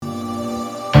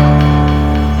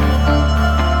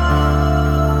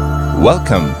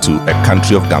Welcome to A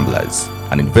Country of Gamblers,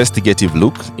 an investigative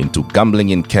look into gambling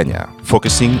in Kenya,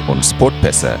 focusing on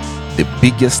SportPesa, the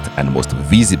biggest and most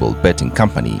visible betting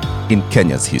company in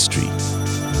Kenya's history.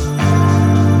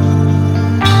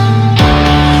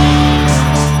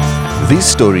 This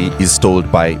story is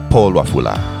told by Paul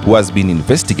Wafula, who has been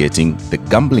investigating the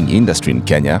gambling industry in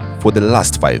Kenya for the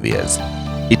last 5 years.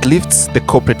 It lifts the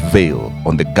corporate veil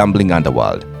on the gambling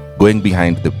underworld, going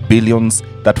behind the billions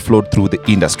that flowed through the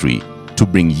industry to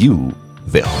bring you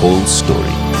the whole story.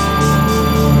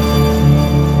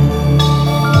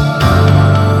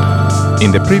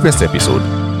 In the previous episode,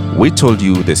 we told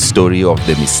you the story of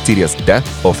the mysterious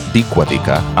death of Dick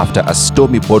Wathika after a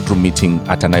stormy boardroom meeting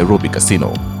at a Nairobi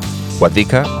casino.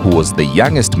 Wathika, who was the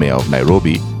youngest mayor of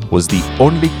Nairobi, was the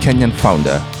only Kenyan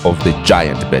founder of the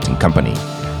giant betting company.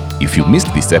 If you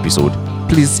missed this episode,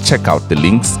 please check out the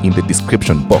links in the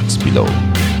description box below.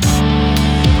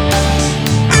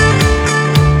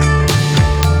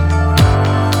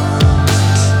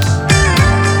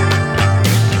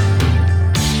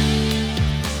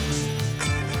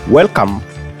 Welcome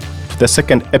to the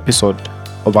second episode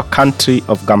of A Country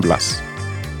of Gamblers,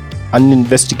 an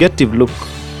investigative look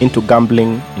into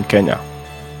gambling in Kenya,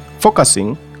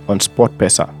 focusing on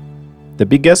SportPesa, the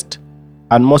biggest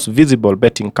and most visible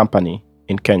betting company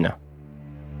in Kenya.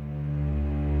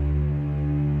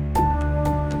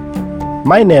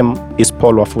 My name is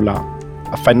Paul Wafula,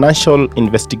 a financial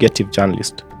investigative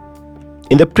journalist.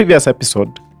 In the previous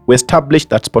episode, we established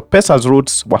that SportPesa's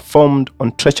roots were formed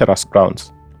on treacherous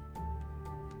grounds.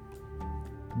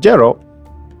 Jero,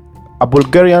 a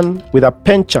Bulgarian with a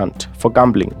penchant for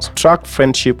gambling, struck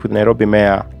friendship with Nairobi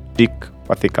Mayor Dick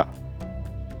Wathika.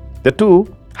 The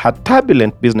two had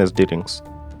turbulent business dealings.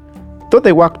 Though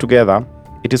they worked together,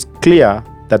 it is clear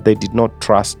that they did not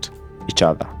trust each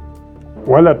other.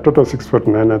 Well, at Total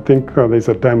 649, I think there's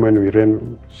a time when we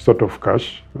ran sort of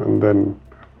cash, and then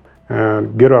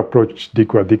Gero approached Dick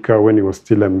Wathika when he was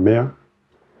still a mayor,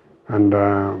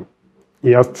 and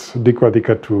he asked Dick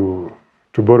Wathika to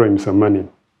borrow him some money.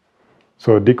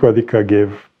 So Dick Wathika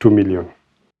gave 2 million.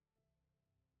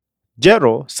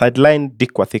 Jero sidelined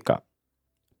Dick Wathika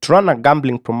to run a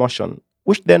gambling promotion,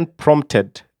 which then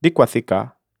prompted Dick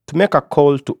Wathika to make a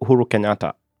call to Uhuru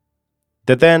Kenyatta,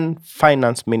 the then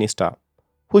finance minister,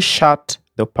 who shut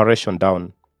the operation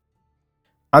down.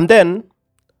 And then,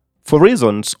 for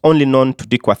reasons only known to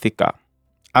Dick Wathika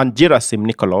and Gerasim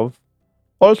Nikolov,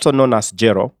 also known as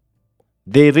Jero,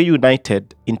 they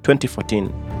reunited in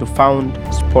 2014 to found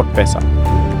SportPesa.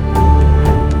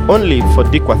 Only for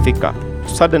Dick Wathika to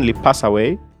suddenly pass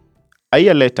away a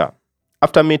year later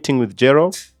after meeting with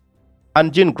Jero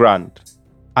and Jean Grant,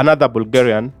 another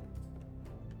Bulgarian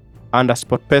and a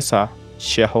SportPesa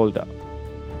shareholder.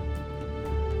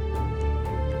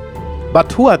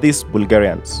 But who are these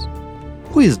Bulgarians?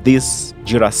 Who is this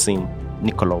Gerasim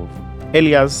Nikolov,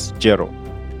 alias Jero?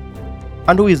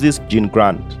 And who is this Jean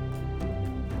Grant?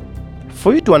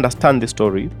 For you to understand the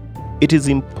story, it is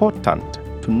important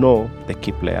to know the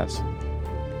key players.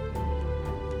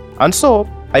 And so,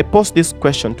 I posed this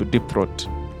question to Deep Throat,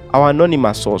 our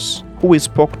anonymous source who we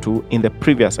spoke to in the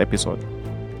previous episode.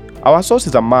 Our source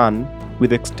is a man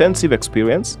with extensive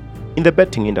experience in the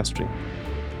betting industry.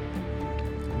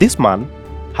 This man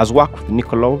has worked with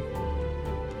Nikolov,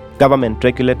 government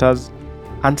regulators,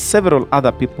 and several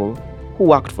other people who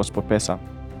worked for SportPesa.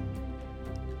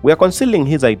 We are concealing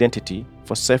his identity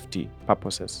for safety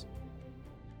purposes.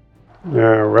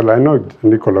 Yeah, well, I know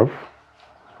Nikolov,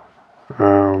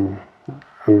 and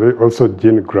also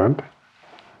Jean Grant.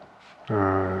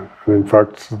 And in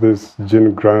fact, this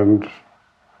Jean Grant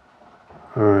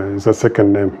is a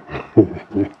second name.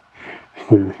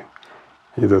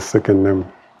 He's a second name.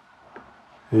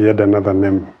 He had another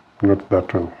name, not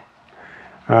that one.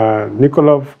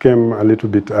 Nikolov came a little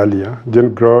bit earlier. Jean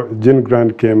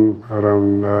Grant came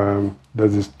around,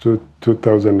 that is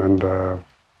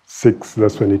 2006,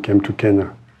 that's when he came to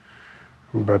Kenya.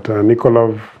 But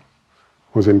Nikolov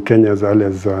was in Kenya as early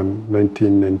as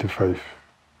 1995.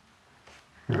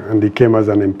 And he came as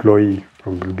an employee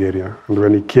from Bulgaria. And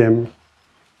when he came,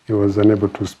 he was unable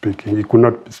to speak. He could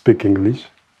not speak English.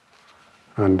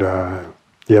 And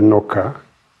he had no car.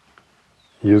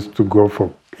 He used to go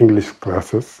for English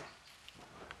classes,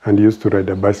 and he used to ride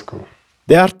a bicycle.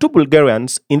 There are two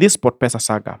Bulgarians in this SportPesa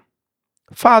saga.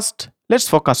 First, let's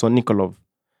focus on Nikolov,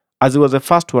 as he was the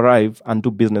first to arrive and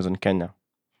do business in Kenya.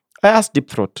 I asked Deep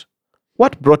Throat,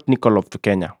 what brought Nikolov to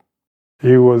Kenya?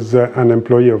 He was an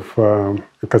employee of a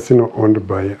casino owned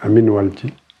by Amin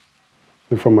Walji,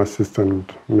 the former assistant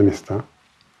minister.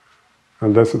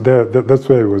 And that's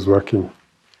where he was working.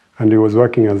 And he was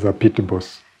working as a pit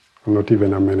boss. not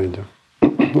even a manager.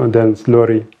 And then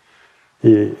slowly,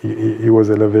 he was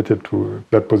elevated to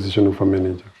that position of a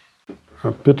manager.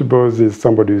 Pit boss is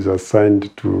somebody who is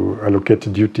assigned to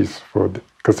allocate duties for the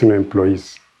casino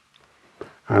employees.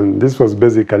 And this was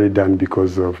basically done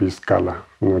because of his color,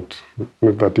 not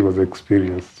that he was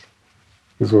experienced.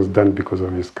 This was done because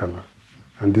of his color.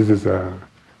 And this is a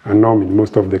norm in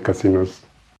most of the casinos.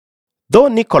 Though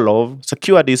Nikolov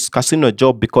secured his casino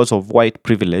job because of white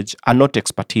privilege and not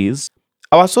expertise,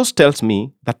 our source tells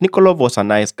me that Nikolov was a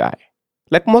nice guy.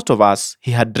 Like most of us,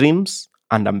 he had dreams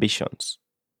and ambitions.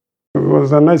 He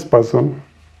was a nice person,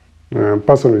 a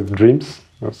person with dreams,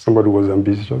 somebody who was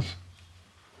ambitious.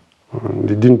 And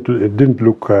he didn't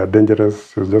look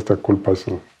dangerous, he was just a cool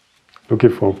person,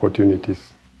 looking for opportunities.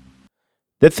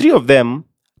 The three of them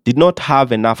did not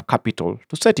have enough capital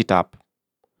to set it up.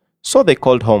 So they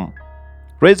called home,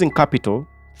 raising capital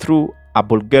through a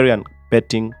Bulgarian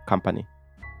betting company.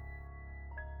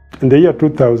 In the year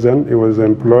 2000, he was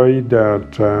employed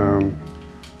at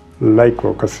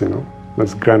Lyco Casino,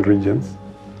 that's Grand Regions,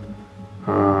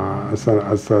 as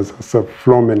a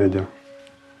floor manager.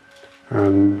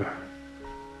 And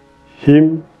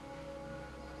him,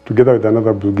 together with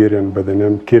another Bulgarian by the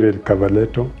name Kirill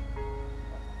Cavaleto,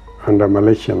 and a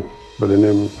Malaysian by the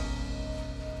name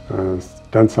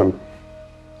Danson,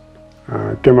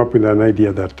 came up with an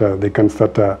idea that they can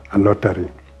start a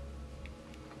lottery.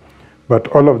 But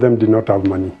all of them did not have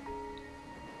money.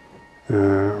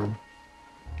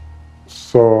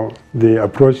 So they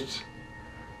approached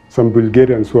some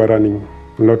Bulgarians who are running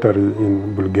lottery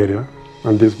in Bulgaria,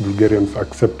 and these Bulgarians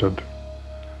accepted.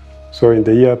 So in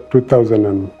the year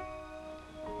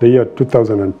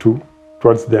 2002,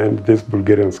 towards the end, these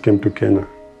Bulgarians came to Kenya.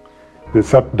 They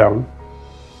sat down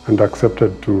and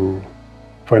accepted to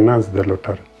finance the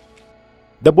lottery.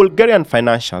 The Bulgarian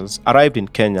financials arrived in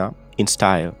Kenya in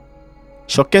style,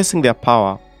 showcasing their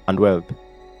power and wealth.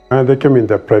 And they came in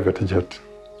their private jet.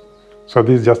 So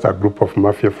this is just a group of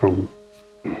mafia from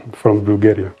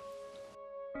Bulgaria.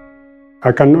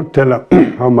 I cannot tell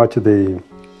how much they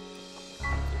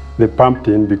pumped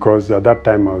in, because at that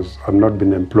time I've not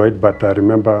been employed, but I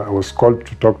remember I was called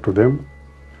to talk to them,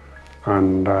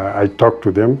 and I talked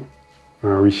to them.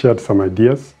 We shared some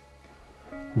ideas,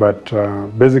 but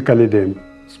basically they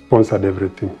sponsored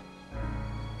everything.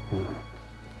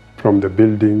 From the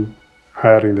building,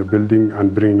 hiring the building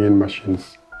and bringing in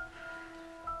machines.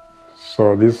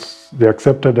 So this they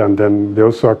accepted, and then they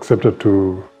also accepted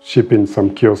to ship in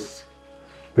some kiosks,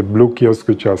 the blue kiosks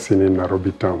which are seen in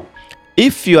Nairobi town.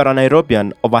 If you are a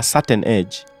Nairobian of a certain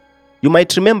age, you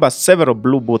might remember several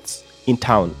blue booths in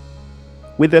town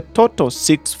with the Toto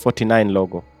 649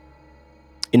 logo.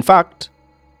 In fact,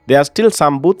 there are still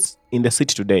some booths in the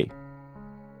city today.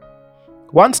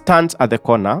 One stands at the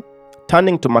corner,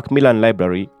 turning to Macmillan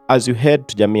Library as you head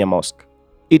to Jamia Mosque.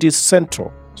 It is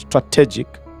central,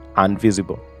 strategic, and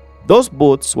visible. Those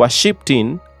booths were shipped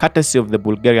in courtesy of the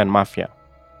Bulgarian mafia.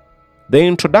 The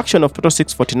introduction of Toto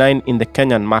 649 in the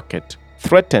Kenyan market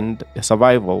threatened the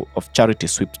survival of charity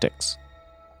sweepstakes.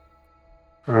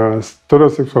 Toto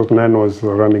 649 was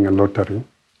running a lottery,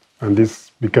 and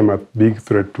this became a big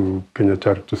threat to Kenya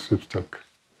charity sweepstake.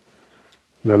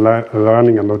 They're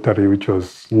running a lottery which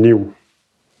was new,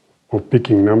 of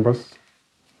picking numbers,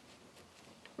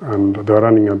 and they're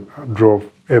running a draw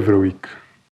every week.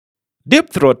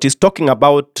 Deep Throat is talking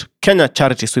about Kenya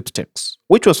Charity Sweepstakes,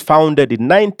 which was founded in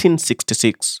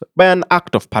 1966 by an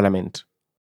Act of Parliament.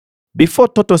 Before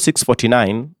Toto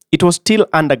 649, it was still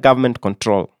under government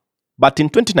control, but in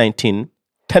 2019,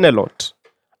 Tenelot,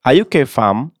 a UK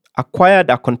firm,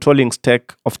 acquired a controlling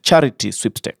stake of Charity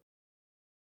Sweepstakes.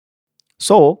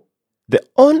 So, the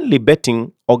only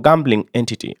betting or gambling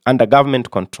entity under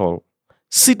government control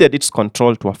ceded its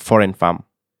control to a foreign firm.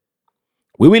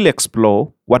 We will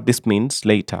explore what this means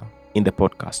later in the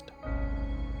podcast.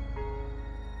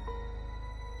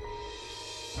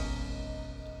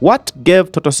 What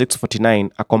gave Toto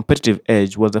 649 a competitive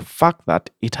edge was the fact that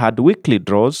it had weekly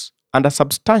draws and a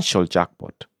substantial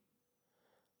jackpot.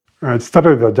 It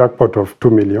started with a jackpot of 2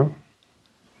 million,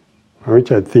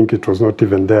 which I think it was not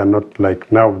even there, not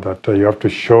like now that you have to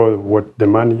show what the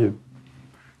money is.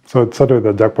 So it started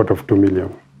with a jackpot of 2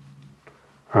 million.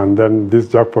 And then this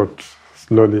jackpot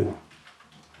slowly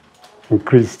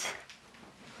increased.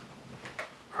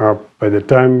 By the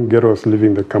time Gero was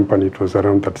leaving the company, it was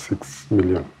around 36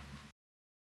 million.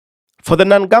 For the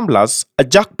non-gamblers, a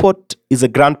jackpot is a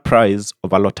grand prize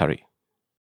of a lottery.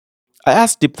 I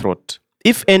asked Deep Throat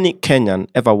if any Kenyan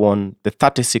ever won the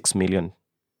 36 million.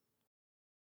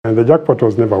 And the jackpot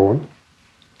was never won.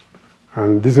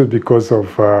 And this is because of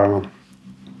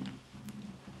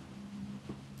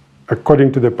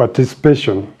according to the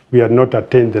participation, we had not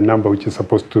attained the number which is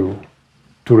supposed to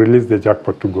release the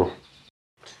jackpot to go.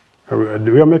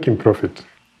 We are making profit.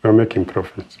 We are making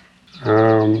profit.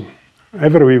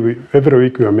 Every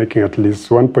week we are making at least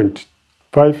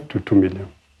 1.5 to 2 million.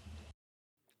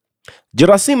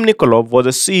 Gerasim Nikolov was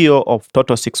the CEO of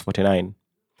Toto 649.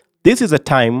 This is a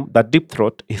time that Deep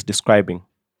Throat is describing.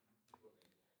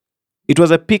 It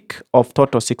was a peak of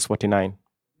Toto 649.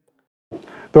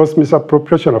 There was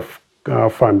misappropriation of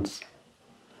funds.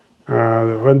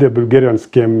 When the Bulgarians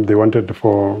came, they wanted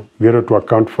for Gero to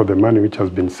account for the money which has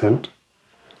been sent.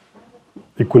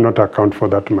 He could not account for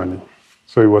that money,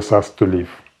 so he was asked to leave.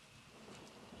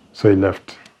 So he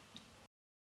left.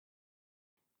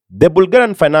 The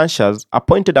Bulgarian financiers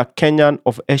appointed a Kenyan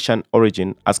of Asian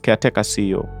origin as caretaker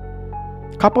CEO.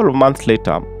 A couple of months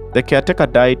later, the caretaker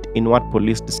died in what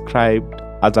police described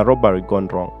as a robbery gone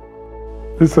wrong.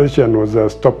 This Asian was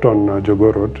stopped on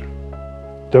Jogo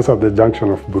Road, just at the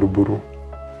junction of Buruburu,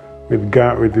 with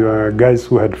guys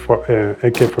who had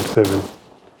AK-47,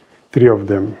 3 of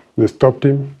them. They stopped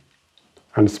him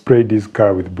and sprayed his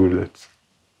car with bullets,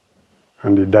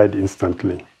 and he died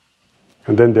instantly.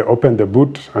 And then they opened the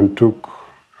boot and took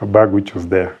a bag which was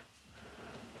there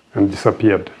and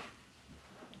disappeared.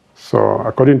 So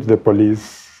according to the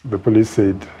police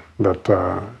said that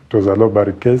it was a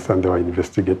robbery case and they were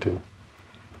investigating.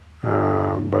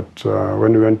 But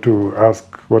when we went to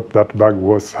ask what that bag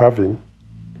was having,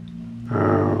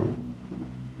 the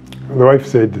wife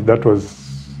said that was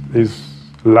his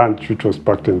lunch which was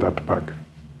packed in that bag.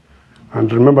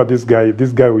 And remember this guy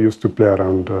who used to play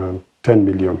around 10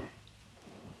 million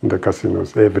in the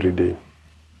casinos every day,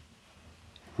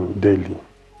 daily.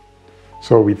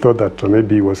 So we thought that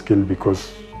maybe he was killed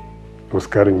because he was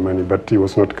carrying money, but he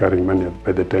was not carrying money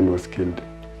by the time he was killed.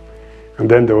 And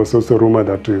then there was also rumor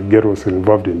that Gero was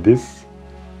involved in this,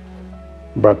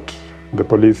 but the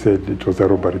police said it was a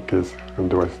robbery case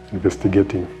and they were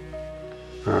investigating.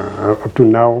 Up to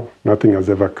now, nothing has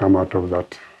ever come out of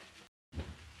that.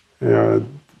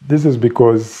 This is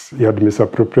because he had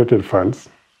misappropriated funds,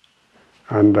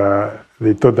 and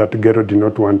they thought that Gero did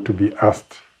not want to be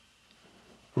asked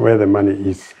where the money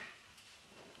is.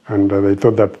 And they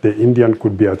thought that the Indian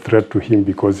could be a threat to him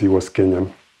because he was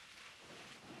Kenyan.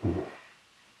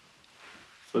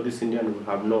 So this Indian would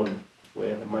have known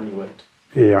where the money went?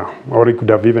 Yeah, or he could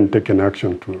have even taken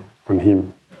action on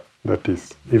him, that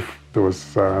is, if there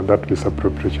was that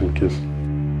misappropriation case.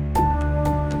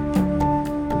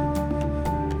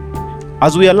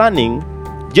 As we are learning,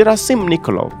 Gerasim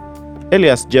Nikolov,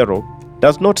 alias Gero,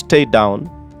 does not stay down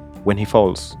when he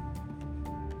falls.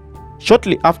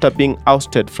 Shortly after being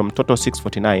ousted from Toto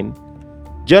 649,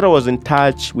 Gero was in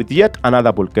touch with yet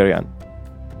another Bulgarian,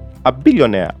 a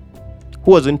billionaire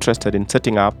who was interested in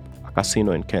setting up a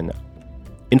casino in Kenya.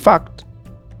 In fact,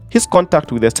 his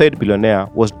contact with the said billionaire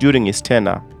was during his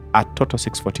tenure at Toto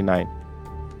 649.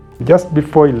 Just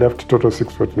before he left Toto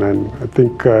 649, I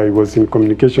think he was in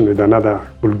communication with another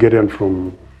Bulgarian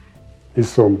from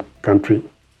his home country.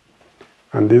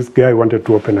 And this guy wanted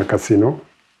to open a casino.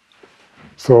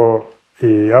 So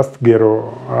he asked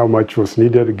Gero how much was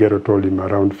needed. Gero told him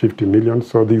around 50 million.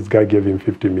 So this guy gave him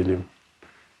 50 million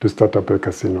to start up a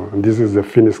casino. And this is the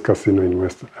Finnish casino in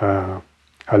West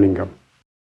Hurlingham.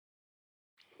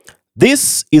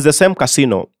 This is the same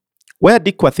casino where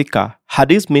Dick Wathika had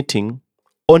his meeting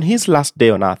on his last day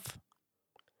on earth.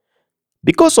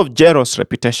 Because of Gero's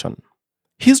reputation,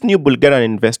 his new Bulgarian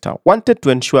investor wanted to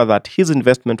ensure that his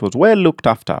investment was well looked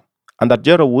after and that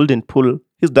Gero wouldn't pull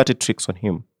his dirty tricks on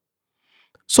him.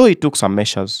 So he took some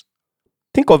measures.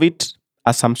 Think of it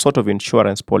as some sort of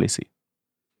insurance policy.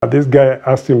 This guy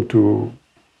asked him to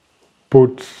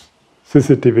put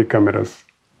CCTV cameras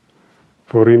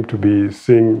for him to be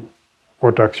seeing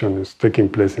what action is taking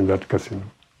place in that casino.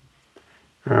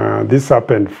 This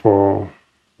happened for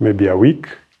maybe a week,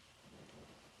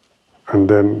 and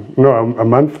then, a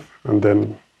month, and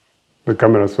then the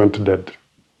cameras went dead.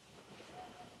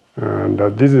 And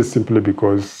this is simply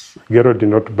because Gero did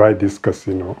not buy this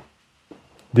casino,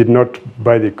 did not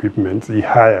buy the equipment. He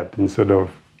hired, instead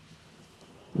of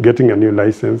getting a new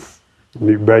license,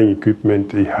 buying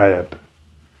equipment, he hired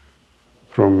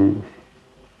from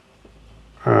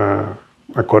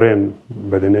a Korean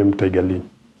by the name Tiger Lee.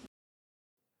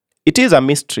 It is a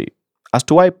mystery as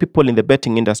to why people in the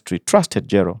betting industry trusted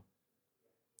Gero.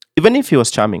 Even if he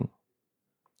was charming,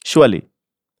 surely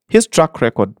his track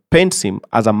record paints him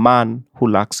as a man who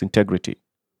lacks integrity.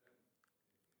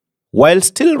 While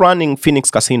still running Phoenix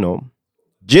Casino,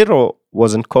 Gero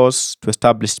was on course to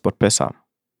establish SportPesa,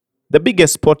 the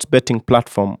biggest sports betting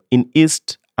platform in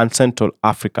East and Central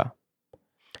Africa.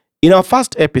 In our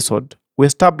first episode, we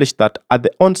established that at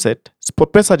the onset,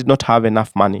 SportPesa did not have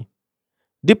enough money.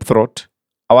 Deep Throat,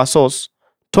 our source,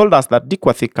 told us that Dick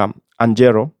Wathika and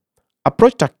Jero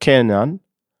approached a Kenyan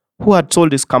who had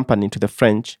sold his company to the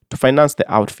French to finance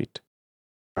the outfit.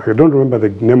 I don't remember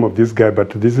the name of this guy,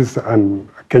 but this is a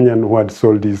Kenyan who had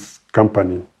sold his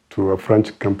company to a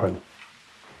French company.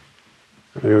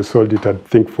 He sold it, I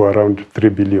think, for around 3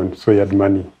 billion, so he had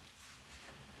money.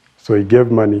 So he gave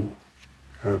money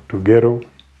to Gero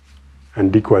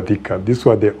and Dick Wathika. These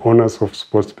were the owners of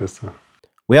SportPesa.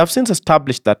 We have since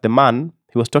established that the man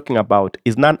he was talking about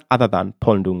is none other than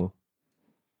Paul Ndungu,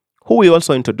 who we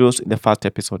also introduced in the first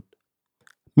episode.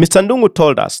 Mr. Ndungu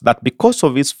told us that because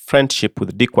of his friendship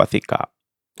with Dick Wathika,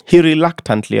 he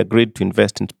reluctantly agreed to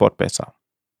invest in SportPesa.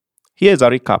 Here is a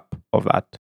recap of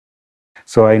that.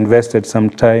 So I invested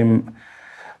some time,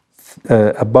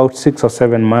 about 6 or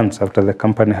 7 months after the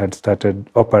company had started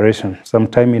operation,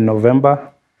 sometime in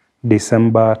November,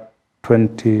 December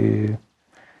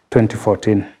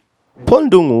 2014. Paul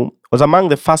Ndungu was among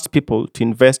the first people to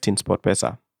invest in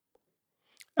SportPesa.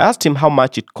 I asked him how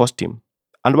much it cost him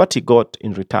and what he got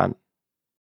in return.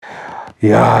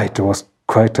 Yeah, it was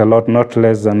quite a lot, not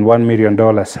less than $1 million.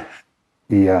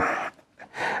 Yeah.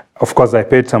 Of course, I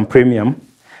paid some premium,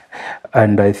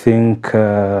 and I think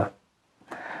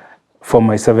for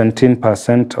my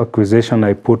 17% acquisition,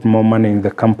 I put more money in the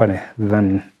company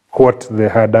than what they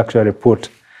had actually put.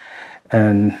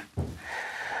 And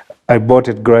I bought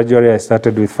it gradually. I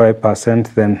started with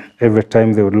 5%. Then every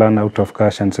time they would run out of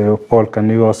cash and say, "Oh, Paul, can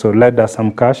you also lend us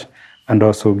some cash and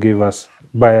also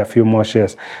buy a few more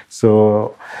shares?"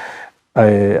 So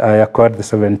I acquired the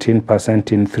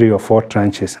 17% in 3 or 4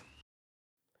 tranches.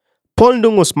 Paul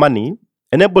Ndungu's money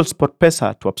enabled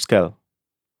SportPesa to upscale.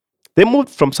 They moved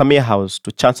from Samia House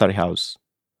to Chancery House.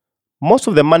 Most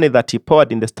of the money that he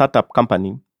poured in the startup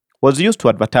company was used to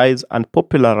advertise and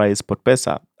popularize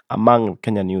SportPesa among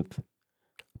Kenyan youth.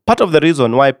 Part of the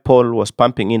reason why Paul was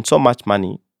pumping in so much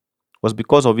money was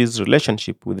because of his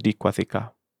relationship with Dick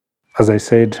Wathika. As I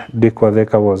said, Dick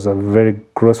Wathika was a very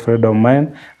close friend of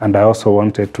mine, and I also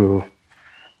wanted to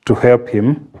help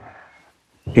him.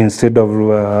 Instead of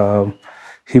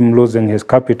him losing his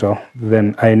capital,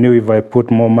 then I knew if I put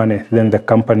more money, then the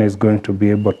company is going to be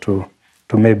able to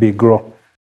maybe grow.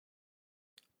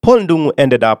 Paul Ndungu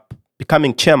ended up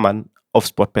becoming chairman of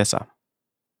SportPesa.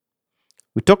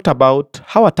 We talked about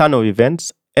how a turn of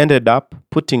events ended up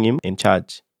putting him in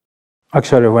charge.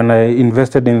 Actually, when I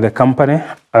invested in the company,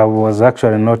 I was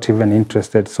actually not even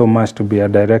interested so much to be a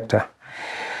director.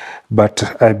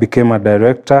 But I became a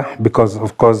director because,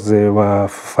 of course, they were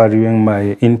valuing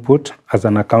my input as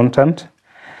an accountant.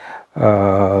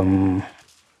 I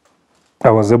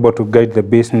was able to guide the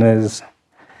business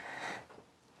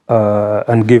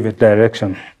and give it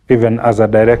direction, even as a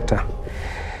director.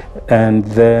 And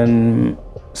then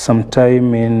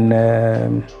sometime in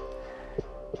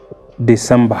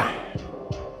December,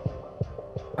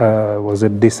 was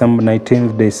it December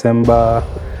 19th, December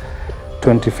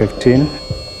 2015,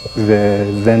 the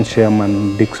then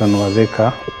chairman Dickson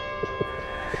Wathika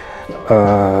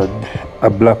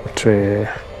abruptly,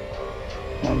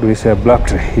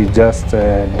 he just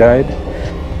died.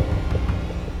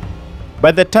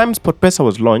 By the time SportPesa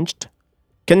was launched,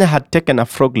 Kenya had taken a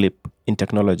frog leap in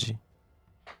technology.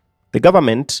 The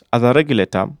government, as a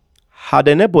regulator, had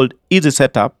enabled easy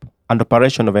setup and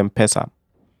operation of M-Pesa.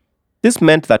 This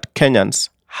meant that Kenyans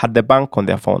had the bank on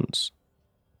their phones.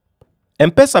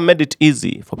 M-Pesa made it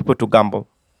easy for people to gamble.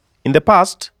 In the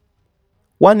past,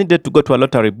 one needed to go to a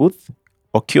lottery booth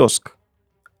or kiosk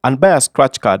and buy a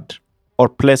scratch card or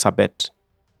place a bet.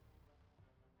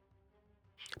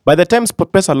 By the time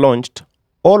SportPesa launched,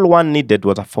 all one needed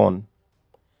was a phone.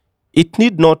 It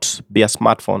need not be a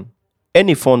smartphone.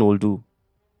 Any phone will do,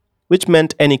 which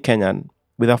meant any Kenyan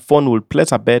with a phone will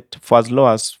place a bet for as low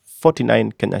as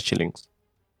 49 Kenya shillings.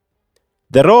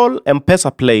 The role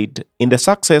M-Pesa played in the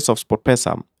success of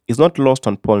SportPesa is not lost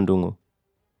on Paul Ndungu.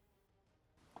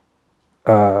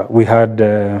 We had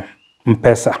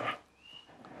M-Pesa.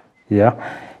 Yeah,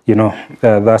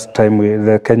 last time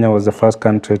Kenya was the first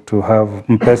country to have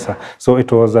M-Pesa. So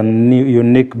it was a new,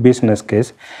 unique business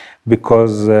case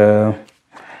because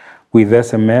with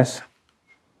SMS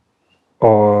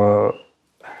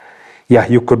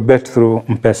you could bet through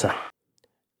M-Pesa.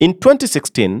 In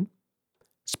 2016,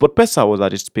 SportPesa was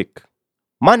at its peak.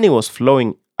 Money was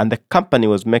flowing and the company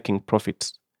was making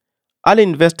profits. Early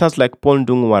investors like Paul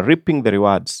Ndungu were reaping the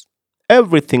rewards.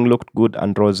 Everything looked good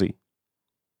and rosy.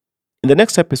 In the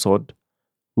next episode,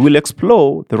 we will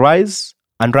explore the rise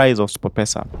of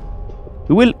SportPesa.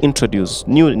 We will introduce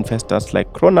new investors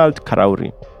like Ronald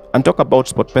Karauri and talk about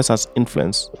SportPesa's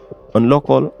influence on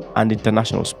local and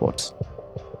international sports.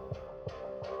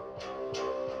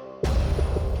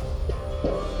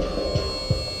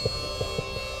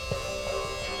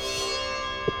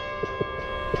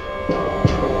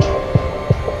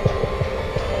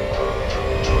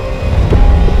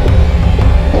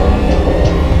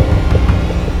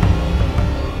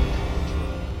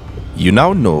 You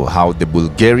now know how the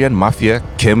Bulgarian mafia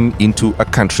came into a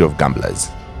country of gamblers.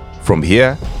 From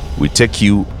here, we take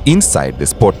you inside the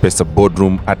SportPesa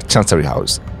boardroom at Chancery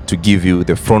House to give you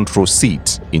the front row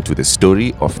seat into the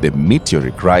story of the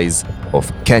meteoric rise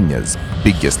of Kenya's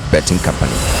biggest betting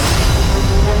company.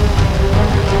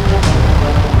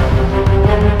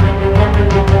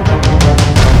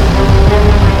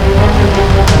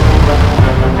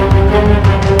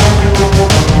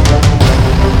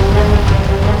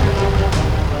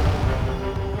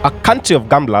 A Country of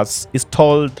Gamblers is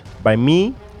told by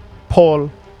me,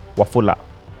 Paul Wafula.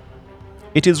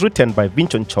 It is written by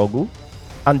Vinchon Chogu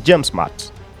and James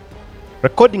Matt.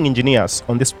 Recording engineers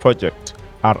on this project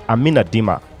are Amina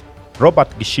Dima, Robert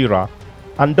Gishira,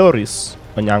 and Doris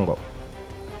Onyango.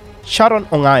 Sharon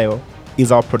Ongayo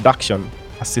is our production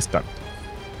assistant.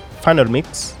 Final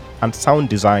mix and sound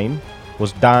design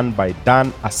was done by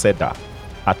Dan Aseda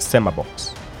at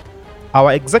Semabox.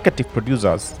 Our executive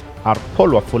producers are Paul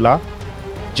Wafula,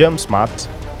 James Matt,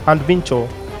 and Vincho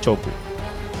Chogu.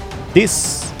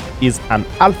 This is an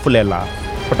Alfulela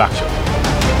production.